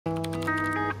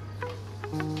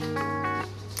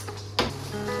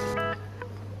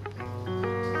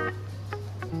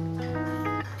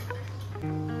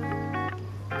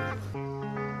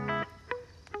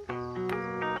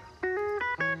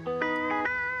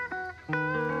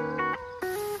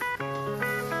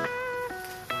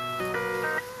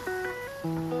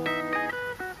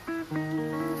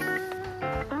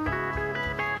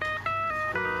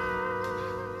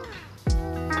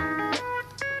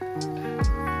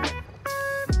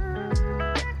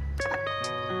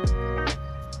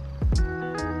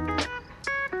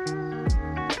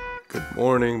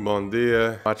Morning, bon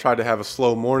dia. I tried to have a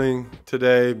slow morning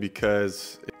today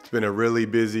because it's been a really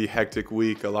busy, hectic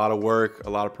week. A lot of work, a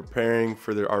lot of preparing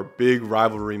for our big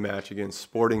rivalry match against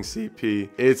Sporting CP.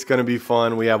 It's gonna be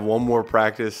fun. We have one more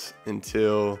practice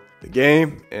until the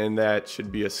game, and that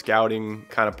should be a scouting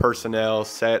kind of personnel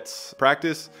sets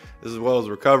practice, as well as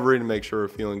recovery to make sure we're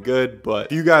feeling good. But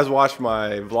if you guys watched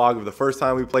my vlog of the first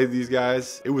time we played these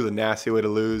guys, it was a nasty way to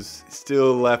lose. It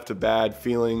still left a bad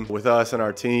feeling with us and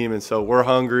our team, and so we're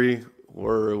hungry.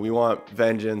 We want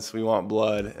vengeance, we want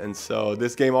blood, and so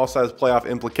this game also has playoff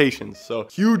implications. So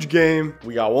huge game.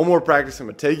 We got one more practice. I'm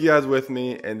gonna take you guys with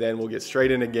me, and then we'll get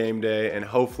straight into game day, and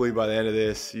hopefully by the end of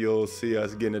this you'll see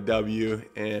us getting a W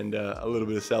and a little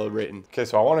bit of celebrating. Okay,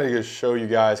 so I wanted to just show you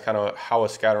guys kind of how a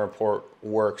scouting report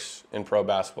works in pro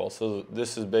basketball. So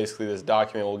this is basically this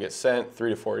document will get sent 3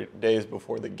 to 4 days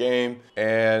before the game,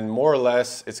 and more or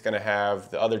less it's going to have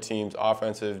the other team's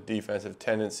offensive, defensive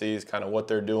tendencies, kind of what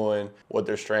they're doing, what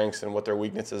their strengths and what their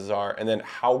weaknesses are, and then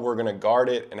how we're going to guard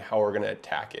it and how we're going to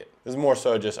attack it. This is more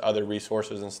so just other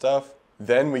resources and stuff.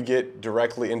 Then we get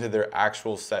directly into their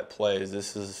actual set plays.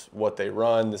 This is what they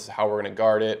run, this is how we're going to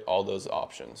guard it, all those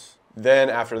options. Then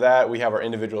after that, we have our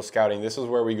individual scouting. This is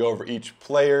where we go over each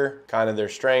player, kind of their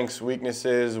strengths,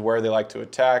 weaknesses, where they like to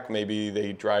attack. Maybe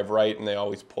they drive right and they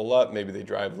always pull up. Maybe they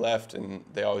drive left and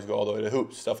they always go all the way to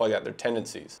hoops, stuff like that, their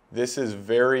tendencies. This is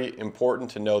very important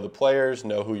to know the players,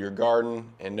 know who you're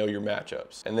guarding, and know your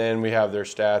matchups. And then we have their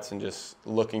stats and just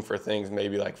looking for things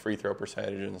maybe like free throw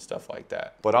percentages and stuff like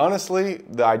that. But honestly,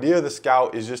 the idea of the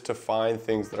scout is just to find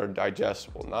things that are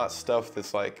digestible, not stuff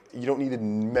that's like, you don't need to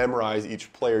memorize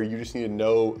each player. You just need to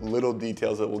know little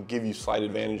details that will give you slight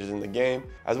advantages in the game,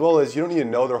 as well as you don't need to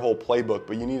know their whole playbook,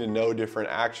 but you need to know different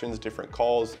actions, different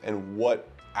calls, and what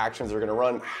actions are going to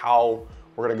run, how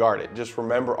we're going to guard it. Just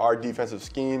remember our defensive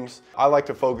schemes. I like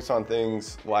to focus on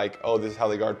things like, oh, this is how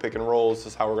they guard pick and rolls,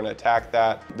 this is how we're going to attack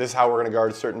that, this is how we're going to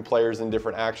guard certain players in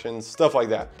different actions, stuff like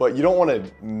that. But you don't want to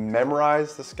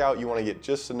memorize the scout, you want to get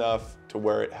just enough to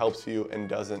where it helps you and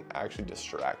doesn't actually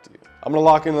distract you. I'm gonna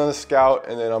lock in on the scout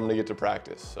and then I'm gonna get to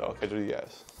practice. So I'll catch you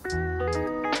guys.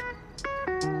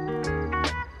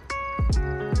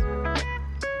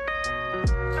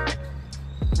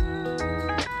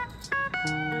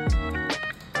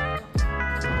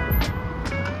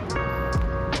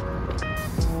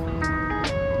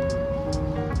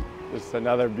 Just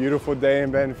another beautiful day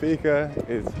in Benfica.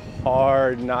 It's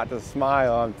hard not to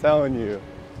smile, I'm telling you.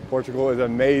 Portugal is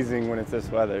amazing when it's this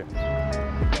weather.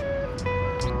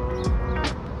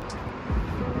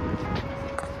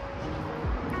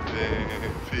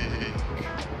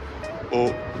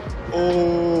 Oh,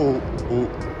 oh, oh,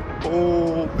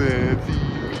 oh,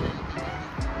 Benfica.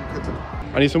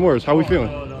 I need some words. How we feeling?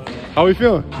 How we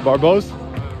feeling? Barbos?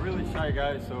 Really shy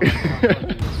guys, so.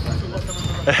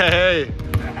 Hey,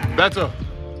 Beto.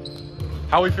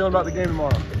 How we feeling about the game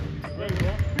tomorrow?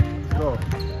 Let's go.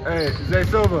 Hey, Zay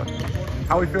Silva,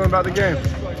 how we feeling about the game?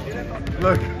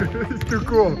 Look, it's too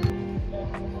cool.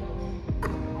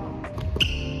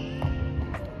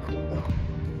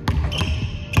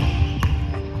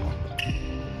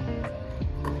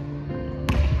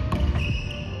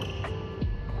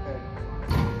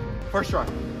 First try.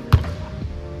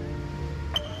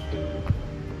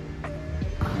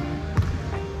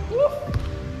 Woo! Are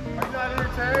you not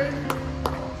entertained?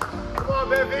 Come on,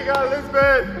 Benfica,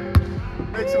 Lisbon!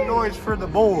 Make some noise for the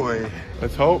boy.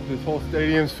 Let's hope this whole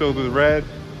stadium's filled with red.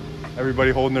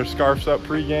 Everybody holding their scarves up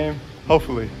pre-game.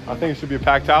 Hopefully. I think it should be a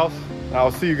packed house. And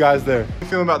I'll see you guys there. How you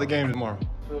feeling about the game tomorrow?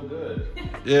 Feel good.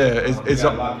 Yeah, it's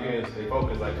a lock in, stay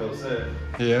focused, like Coach said.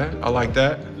 Yeah, I like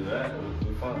that. Do that, it'll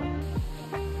be fun.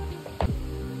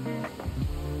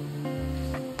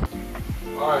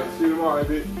 All right, see you tomorrow,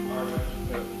 AB. All right,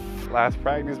 man. Last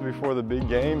practice before the big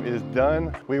game is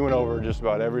done. We went over just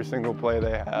about every single play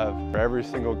they have, every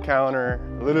single counter,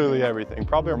 literally everything.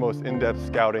 Probably our most in-depth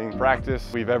scouting practice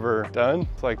we've ever done.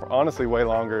 It's like honestly way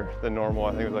longer than normal.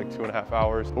 I think it was like 2.5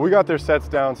 hours. But we got their sets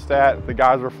down stat. The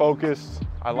guys were focused.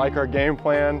 I like our game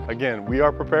plan. Again, we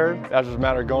are prepared. That's just a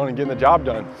matter of going and getting the job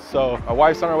done. So my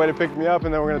wife's on her way to pick me up,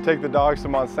 and then we're gonna take the dogs to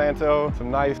Monsanto.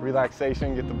 Some nice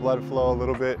relaxation, get the blood flow a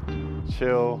little bit,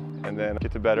 chill, and then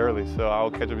get to bed early. So I'll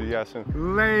catch up with you guys soon.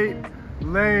 Late.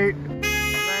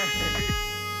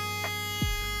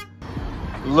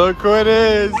 Look who it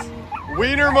is,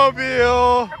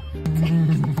 Wienermobile.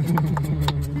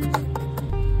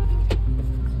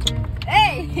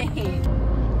 Hey!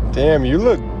 Damn, you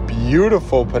look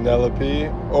beautiful, Penelope.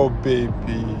 Oh,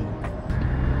 baby.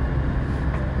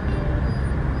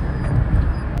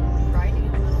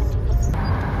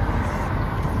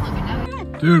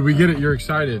 Dude, we get it. You're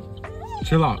excited.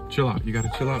 Chill out. You gotta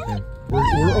chill out, man.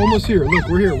 We're almost here. Look,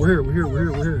 we're here. We're here.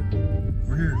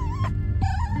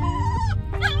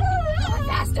 Not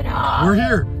fast enough. We're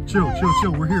here. Chill.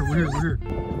 We're here.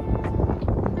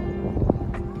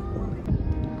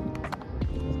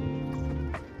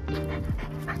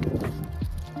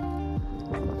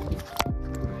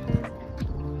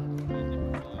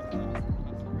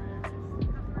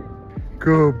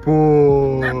 Good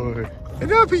boy.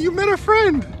 And Uppy, you met a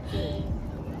friend.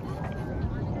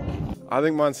 I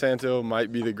think Monsanto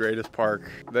might be the greatest park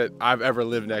that I've ever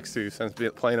lived next to since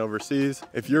playing overseas.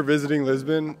 If you're visiting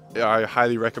Lisbon, I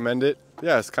highly recommend it.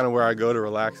 Yeah, it's kind of where I go to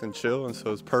relax and chill, and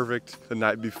so it's perfect the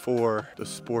night before the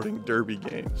sporting derby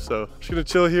game. So I'm just gonna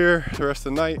chill here the rest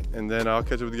of the night, and then I'll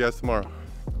catch up with you guys tomorrow.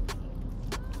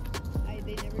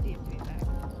 They never DM'd me back.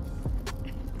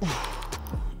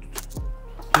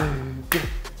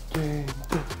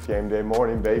 Game day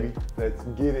morning, baby. Let's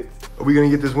get it. Are we gonna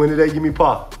get this win today? Give me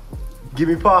paw. Give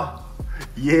me paw.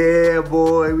 Yeah,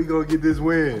 boy, we gonna get this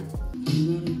win.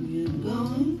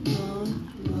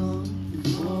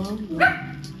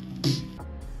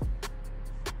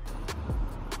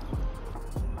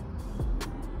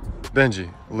 Benji,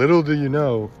 little do you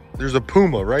know, there's a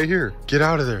puma right here. Get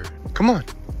out of there. Come on.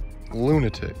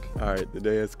 Lunatic. All right, the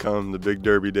day has come, the big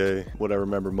derby day. What I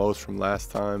remember most from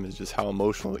last time is just how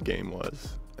emotional the game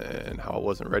was and how I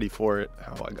wasn't ready for it,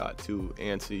 how I got too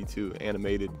antsy, too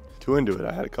animated, too into it.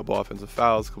 I had a couple offensive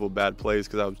fouls, a couple bad plays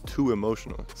because I was too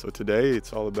emotional. So today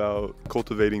it's all about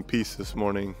cultivating peace this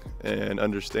morning and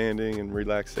understanding and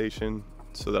relaxation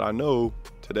so that I know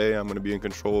today I'm gonna be in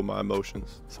control of my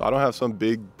emotions. So I don't have some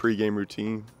big pregame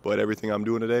routine, but everything I'm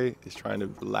doing today is trying to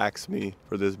relax me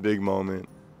for this big moment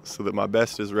so that my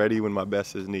best is ready when my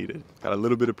best is needed. Got a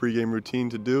little bit of pregame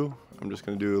routine to do. I'm just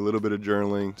gonna do a little bit of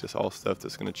journaling, just all stuff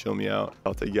that's gonna chill me out.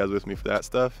 I'll take you guys with me for that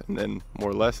stuff, and then more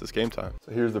or less it's game time.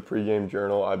 So here's the pregame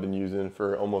journal I've been using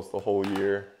for almost the whole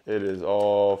year. It is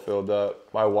all filled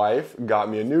up. My wife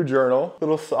got me a new journal, a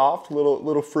little soft,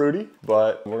 little fruity,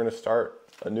 but we're gonna start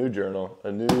a new journal,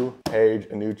 a new page,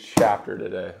 a new chapter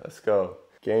today. Let's go.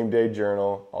 Game day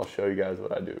journal. I'll show you guys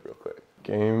what I do real quick.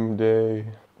 Game day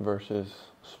versus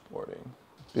sporting.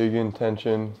 Big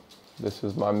intention. This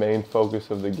is my main focus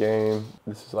of the game.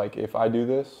 This is like, if I do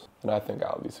this, then I think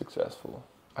I'll be successful.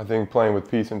 I think playing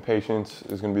with peace and patience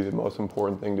is gonna be the most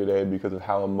important thing today because of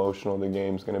how emotional the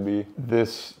game's gonna be.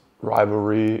 This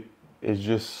rivalry is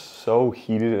just so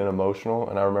heated and emotional.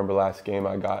 And I remember last game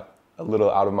I got a little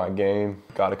out of my game,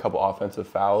 got a couple offensive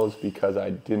fouls because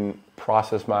I didn't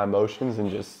process my emotions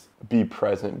and just be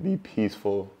present, be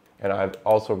peaceful. And I've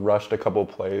also rushed a couple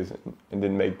plays and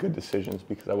didn't make good decisions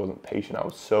because I wasn't patient. I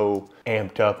was so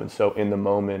amped up and so in the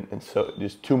moment and so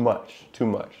just too much.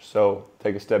 So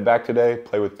take a step back today,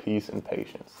 play with peace and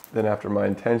patience. Then after my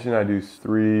intention, I do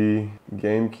 3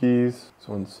 game keys. This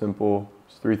one's simple,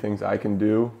 just 3 things I can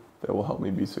do that will help me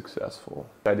be successful.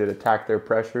 I did attack their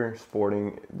pressure,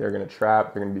 sporting, they're gonna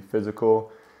trap, they're gonna be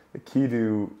physical. The key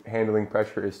to handling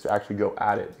pressure is to actually go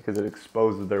at it because it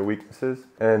exposes their weaknesses.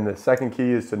 And the second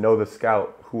key is to know the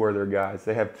scout. Who are their guys?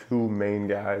 They have 2 main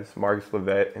guys, Marcus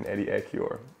Levette and Eddie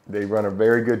Ekior. They run a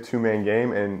very good 2-man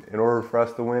game, and in order for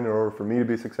us to win, in order for me to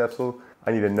be successful,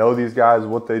 I need to know these guys,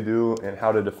 what they do, and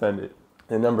how to defend it.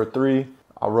 And number 3,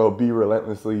 I wrote be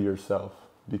relentlessly yourself,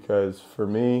 because for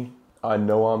me, I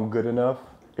know I'm good enough.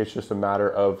 It's just a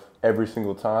matter of every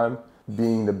single time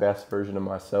being the best version of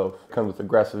myself. It comes with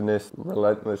aggressiveness,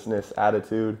 relentlessness,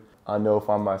 attitude. I know if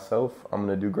I'm myself, I'm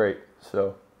gonna do great.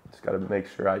 So just gotta make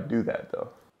sure I do that though.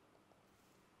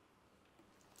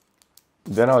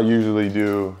 Then I'll usually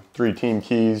do 3 team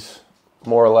keys.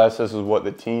 More or less, this is what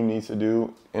the team needs to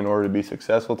do in order to be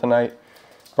successful tonight.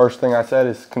 First thing I said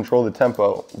is control the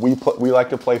tempo. We like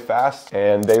to play fast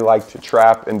and they like to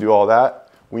trap and do all that.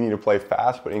 We need to play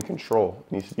fast, but in control.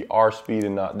 It needs to be our speed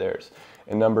and not theirs.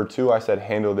 And number 2, I said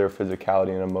handle their physicality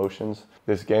and emotions.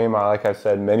 This game, like I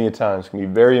said many a times, can be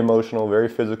very emotional, very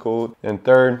physical. And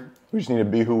third, we just need to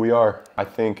be who we are. I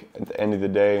think at the end of the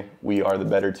day, we are the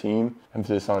better team.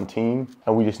 Emphasis on team,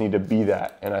 and we just need to be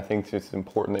that. And I think it's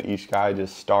important that each guy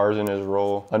just stars in his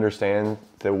role, understands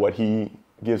that what he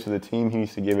gives to the team, he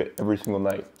needs to give it every single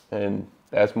night. And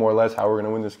that's more or less how we're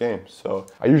gonna win this game. So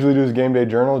I usually do this game day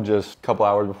journal just a couple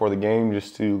hours before the game,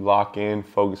 just to lock in,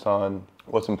 focus on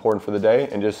what's important for the day,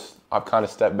 and just I've kind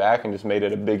of stepped back and just made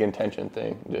it a big intention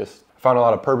thing. Just found a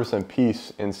lot of purpose and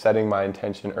peace in setting my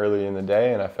intention early in the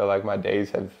day, and I feel like my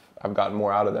days I've gotten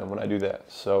more out of them when I do that.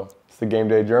 So it's the game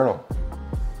day journal.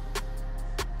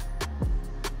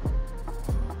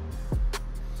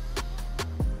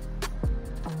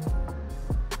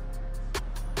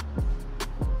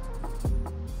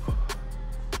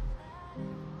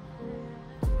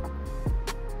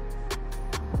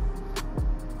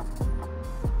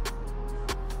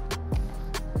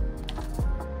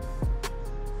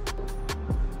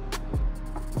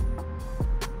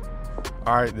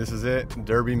 All right, this is it.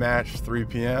 Derby match, 3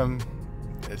 p.m.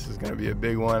 This is gonna be a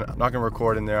big one. I'm not gonna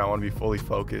record in there. I wanna be fully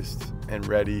focused and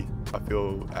ready. I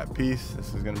feel at peace.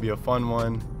 This is gonna be a fun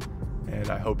one, and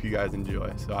I hope you guys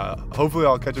enjoy. So hopefully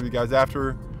I'll catch up with you guys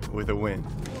after with a win.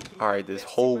 All right, this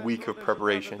whole week of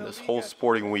preparation, this whole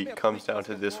sporting week comes down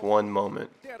to this one moment.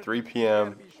 3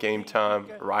 p.m., game time,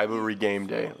 rivalry game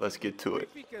day. Let's get to it.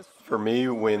 For me,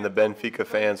 when the Benfica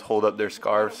fans hold up their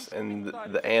scarves and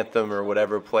the anthem or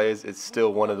whatever plays, it's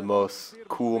still one of the most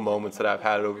cool moments that I've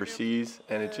had overseas,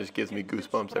 and it just gives me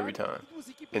goosebumps every time.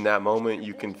 In that moment,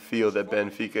 you can feel that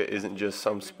Benfica isn't just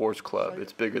some sports club.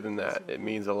 It's bigger than that. It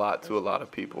means a lot to a lot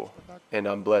of people, and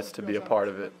I'm blessed to be a part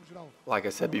of it. Like I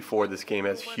said before, this game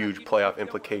has huge playoff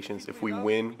implications. If we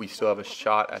win, we still have a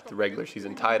shot at the regular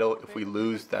season title. If we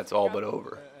lose, that's all but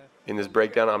over. In this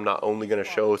breakdown, I'm not only going to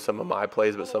show some of my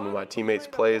plays, but some of my teammates'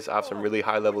 plays. I have some really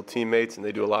high-level teammates, and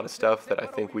they do a lot of stuff that I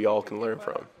think we all can learn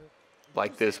from.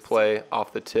 Like this play,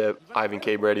 off the tip, Ivan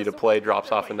came ready to play,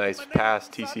 drops off a nice pass,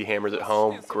 TC hammers it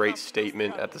home. Great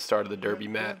statement at the start of the Derby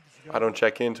mat. I don't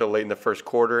check in until late in the first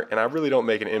quarter, and I really don't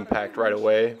make an impact right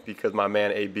away because my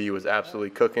man AB was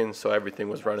absolutely cooking, so everything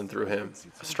was running through him.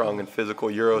 A strong and physical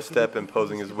Euro step,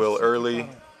 imposing his will early.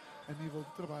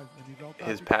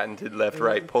 His patented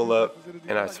left-right pull-up,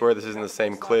 and I swear this isn't the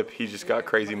same clip. He just got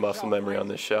crazy muscle memory on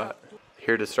this shot.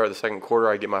 Here to start the second quarter,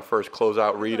 I get my first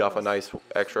closeout read off a nice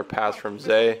extra pass from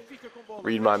Zay.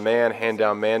 Read my man, hand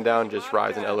down, man down, just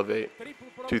rise and elevate.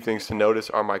 Two things to notice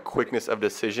are my quickness of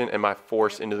decision and my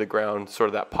force into the ground, sort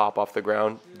of that pop off the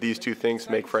ground. These two things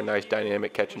make for a nice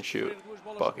dynamic catch and shoot.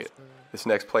 Bucket. This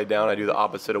next play down, I do the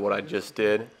opposite of what I just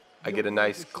did. I get a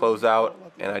nice closeout,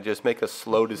 and I just make a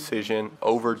slow decision,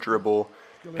 over dribble,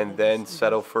 and then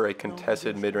settle for a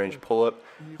contested mid-range pull-up.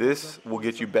 This will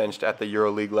get you benched at the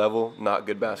EuroLeague level, not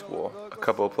good basketball. A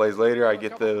couple of plays later, I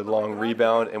get the long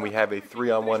rebound, and we have a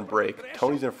 3-on-1 break.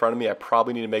 Tony's in front of me. I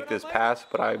probably need to make this pass,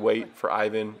 but I wait for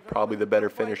Ivan, probably the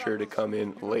better finisher, to come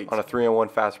in late. On a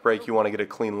 3-on-1 fast break, you want to get a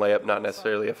clean layup, not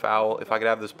necessarily a foul. If I could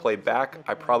have this play back,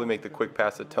 I probably make the quick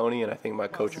pass to Tony, and I think my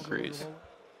coach agrees.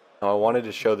 Now, I wanted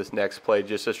to show this next play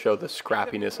just to show the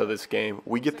scrappiness of this game.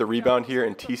 We get the rebound here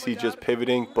and TC just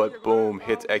pivoting, but boom,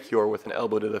 hits Ekior with an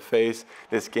elbow to the face.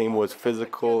 This game was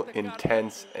physical,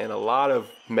 intense, and a lot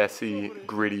of messy,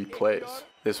 gritty plays.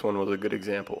 This one was a good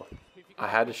example. I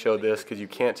had to show this because you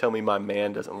can't tell me my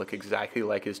man doesn't look exactly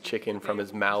like his chicken from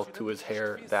his mouth to his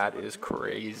hair. That is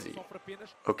crazy.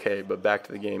 Okay, but back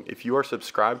to the game. If you are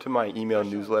subscribed to my email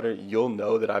newsletter, you'll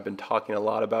know that I've been talking a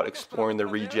lot about exploring the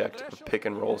reject of pick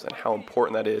and rolls and how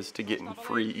important that is to getting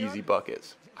free, easy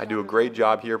buckets. I do a great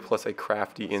job here, plus a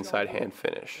crafty inside hand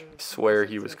finish. I swear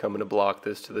he was coming to block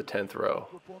this to the 10th row.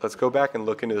 Let's go back and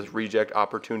look into this reject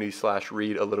opportunity /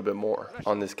 read a little bit more.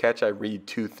 On this catch, I read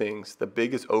two things. The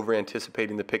big is over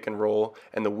anticipating the pick and roll,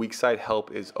 and the weak side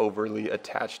help is overly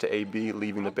attached to AB,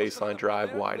 leaving the baseline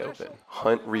drive wide open.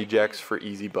 Hunt rejects for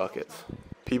easy buckets.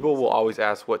 People will always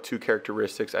ask what two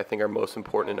characteristics I think are most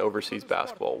important in overseas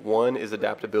basketball. One is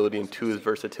adaptability and two is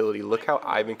versatility. Look how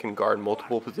Ivan can guard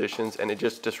multiple positions and it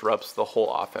just disrupts the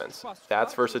whole offense.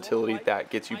 That's versatility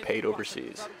that gets you paid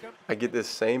overseas. I get this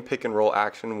same pick and roll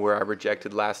action where I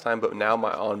rejected last time, but now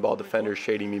my on-ball defender is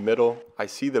shading me middle. I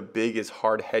see the big is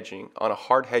hard hedging. On a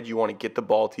hard hedge, you want to get the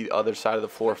ball to the other side of the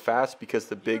floor fast because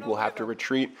the big will have to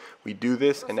retreat. We do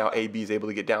this, and now AB is able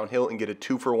to get downhill and get a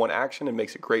 2-for-1 action and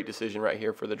makes a great decision right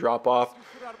here for the drop off.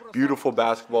 Beautiful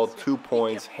basketball, 2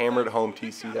 points, hammered home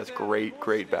TC. That's great,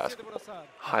 great basketball.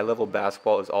 High-level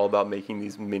basketball is all about making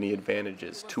these mini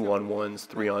advantages, 2-on-1s,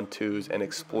 3-on-2s, and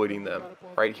exploiting them.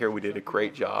 Right here, we did a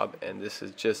great job, and this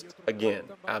is just, again,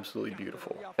 absolutely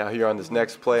beautiful. Now here on this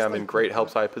next play, I'm in great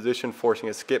help side position, forcing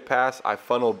a skip pass. I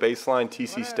funnel baseline,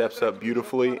 TC steps up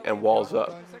beautifully, and walls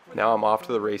up. Now I'm off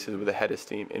to the races with a head of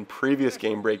steam. In previous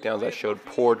game breakdowns, I showed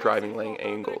poor driving lane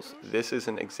angles. This is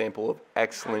an example of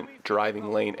excellent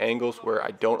driving lane angles where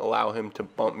I don't allow him to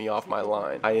bump me off my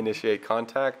line. I initiate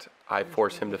contact, I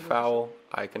force him to foul,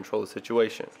 I control the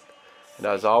situation. And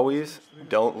as always,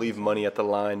 don't leave money at the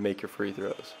line, make your free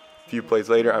throws. A few plays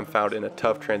later, I'm found in a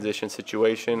tough transition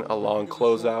situation, a long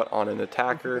closeout on an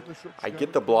attacker. I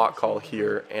get the block call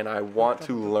here, and I want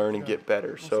to learn and get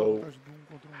better. So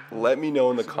let me know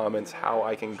in the comments how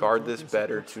I can guard this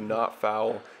better to not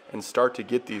foul and start to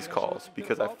get these calls,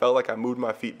 because I felt like I moved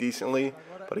my feet decently,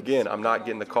 but again, I'm not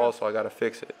getting the call, so I got to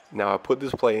fix it. Now, I put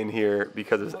this play in here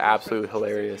because it's absolutely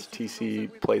hilarious.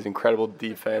 TC plays incredible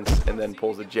defense and then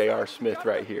pulls a J.R. Smith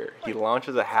right here. He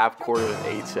launches a half court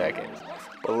in 8 seconds.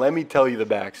 But let me tell you the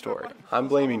backstory. I'm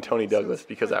blaming Tony Douglas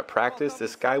because at practice,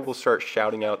 this guy will start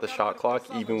shouting out the shot clock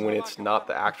even when it's not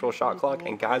the actual shot clock,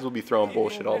 and guys will be throwing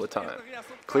bullshit all the time.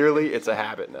 Clearly, it's a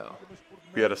habit now.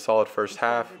 We had a solid first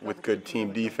half with good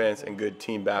team defense and good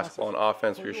team basketball and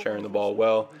offense. We were sharing the ball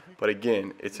well. But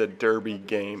again, it's a derby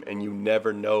game, and you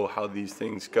never know how these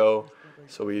things go.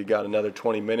 So we got another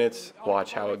 20 minutes.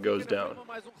 Watch how it goes down.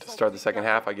 To start the second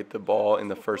half, I get the ball in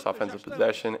the first offensive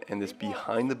possession, and this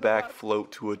behind-the-back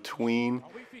float to a tween,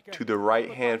 to the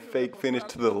right-hand fake finish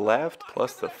to the left,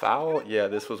 plus the foul. Yeah,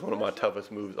 this was one of my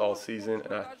toughest moves all season,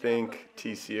 and I think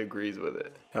TC agrees with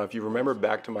it. Now, if you remember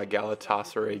back to my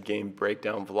Galatasaray game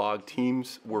breakdown vlog,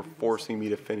 teams were forcing me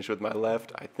to finish with my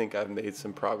left. I think I've made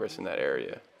some progress in that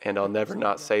area. And I'll never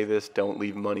not say this, don't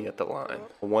leave money at the line.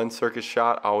 One circus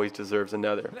shot always deserves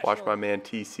another. Watch my man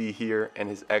TC here and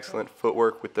his excellent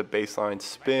footwork with the baseline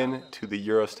spin to the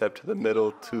Euro step to the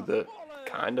middle to the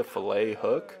kind of fillet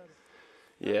hook.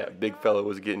 Yeah, big fella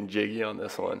was getting jiggy on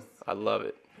this one. I love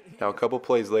it. Now a couple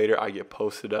plays later, I get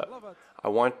posted up. I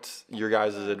want your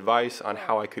guys' advice on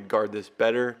how I could guard this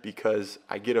better because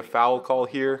I get a foul call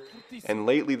here, and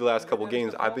lately the last couple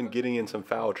games I've been getting in some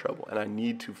foul trouble and I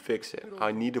need to fix it.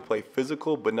 I need to play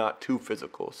physical but not too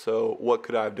physical. So what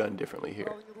could I have done differently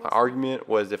here? My argument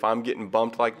was if I'm getting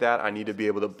bumped like that, I need to be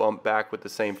able to bump back with the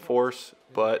same force,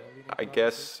 but I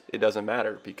guess it doesn't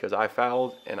matter because I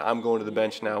fouled and I'm going to the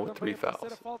bench now with 3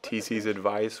 fouls. TC's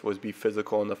advice was be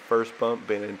physical on the first bump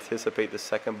but anticipate the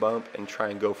second bump and try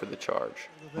and go for the charge.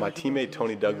 My teammate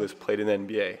Tony Douglas played in the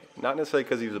NBA, not necessarily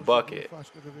because he was a bucket,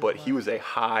 but he was a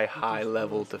high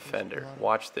level defender.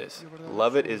 Watch this.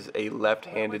 Lovett is a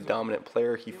left-handed dominant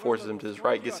player. He forces him to his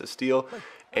right, gets a steal,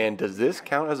 and does this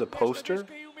count as a poster?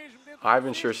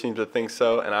 Ivan sure seems to think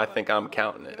so, and I think I'm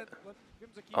counting it.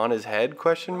 On his head,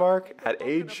 question mark? At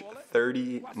age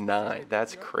 39,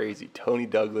 that's crazy. Tony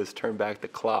Douglas turned back the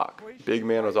clock. Big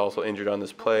man was also injured on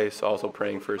this play, so also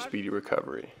praying for a speedy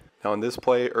recovery. Now in this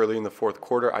play, early in the fourth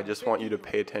quarter, I just want you to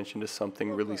pay attention to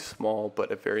something really small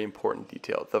but a very important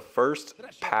detail. The first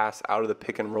pass out of the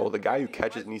pick and roll, the guy who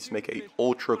catches needs to make an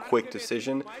ultra quick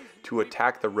decision to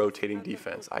attack the rotating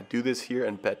defense. I do this here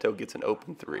and Beto gets an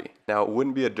open 3. Now it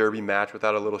wouldn't be a derby match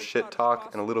without a little shit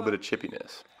talk and a little bit of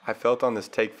chippiness. I felt on this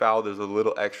take foul there's a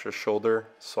little extra shoulder,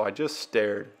 so I just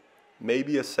stared.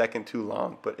 Maybe a second too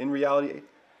long, but in reality,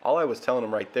 all I was telling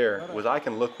him right there was I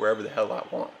can look wherever the hell I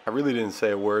want. I really didn't say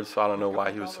a word, so I don't know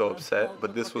why he was so upset,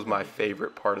 but this was my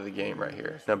favorite part of the game right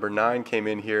here. Number 9 came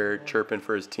in here chirping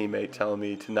for his teammate, telling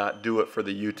me to not do it for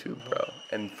the YouTube, bro.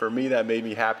 And for me, that made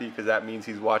me happy because that means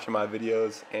he's watching my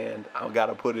videos and I've got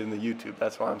to put it in the YouTube.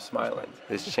 That's why I'm smiling.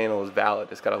 This channel is valid.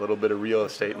 It's got a little bit of real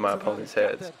estate in my opponent's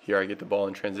heads. Here I get the ball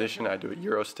in transition. I do a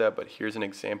Euro step, but here's an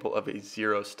example of a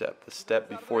 0 step. The step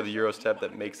before the Euro step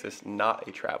that makes this not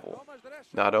a travel.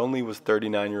 Not only was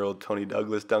 39-year-old Tony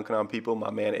Douglas dunking on people,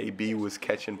 my man AB was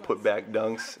catching putback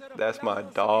dunks. That's my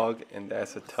dog, and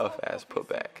that's a tough-ass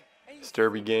putback. This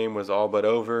derby game was all but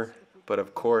over, but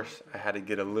of course, I had to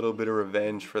get a little bit of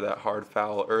revenge for that hard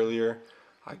foul earlier.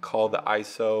 I called the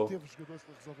ISO.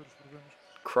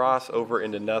 Cross over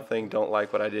into nothing. Don't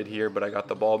like what I did here, but I got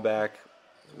the ball back.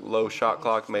 Low shot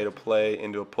clock, made a play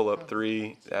into a pull-up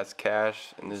 3. That's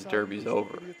cash, and this derby's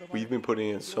over. We've been putting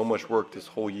in so much work this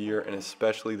whole year, and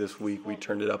especially this week, we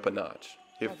turned it up a notch.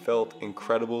 It felt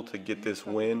incredible to get this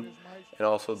win, and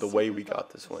also the way we got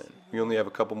this win. We only have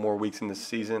a couple more weeks in this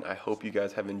season. I hope you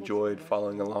guys have enjoyed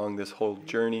following along this whole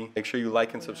journey. Make sure you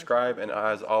like and subscribe, and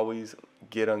as always,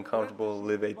 get uncomfortable,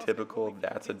 live atypical.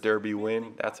 That's a derby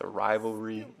win. That's a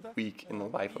rivalry week in the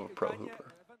life of a pro hooper.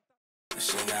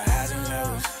 She got highs and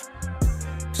lows.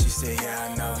 She said, yeah,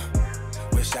 I know.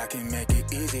 Wish I can make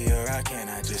it easier. I can.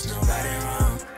 I just know right and wrong.